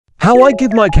How I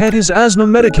give my cat his asthma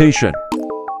medication.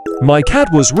 My cat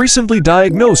was recently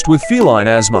diagnosed with feline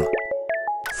asthma.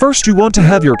 First, you want to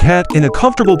have your cat in a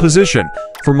comfortable position.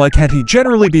 For my cat, he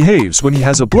generally behaves when he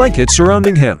has a blanket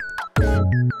surrounding him.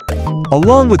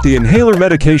 Along with the inhaler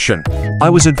medication, I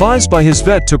was advised by his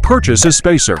vet to purchase a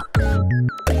spacer.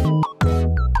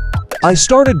 I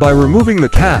started by removing the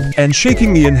cap and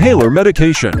shaking the inhaler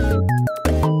medication.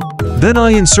 Then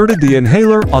I inserted the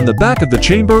inhaler on the back of the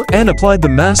chamber and applied the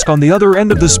mask on the other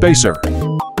end of the spacer.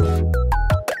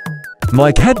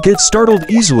 My cat gets startled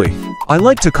easily. I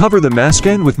like to cover the mask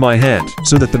end with my hand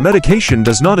so that the medication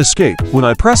does not escape when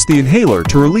I press the inhaler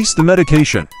to release the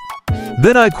medication.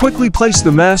 Then I quickly place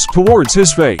the mask towards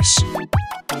his face.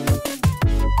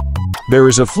 There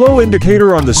is a flow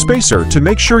indicator on the spacer to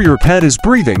make sure your cat is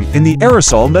breathing in the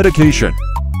aerosol medication.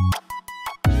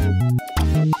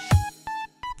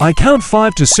 I count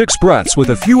 5 to 6 breaths with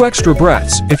a few extra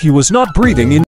breaths if he was not breathing in.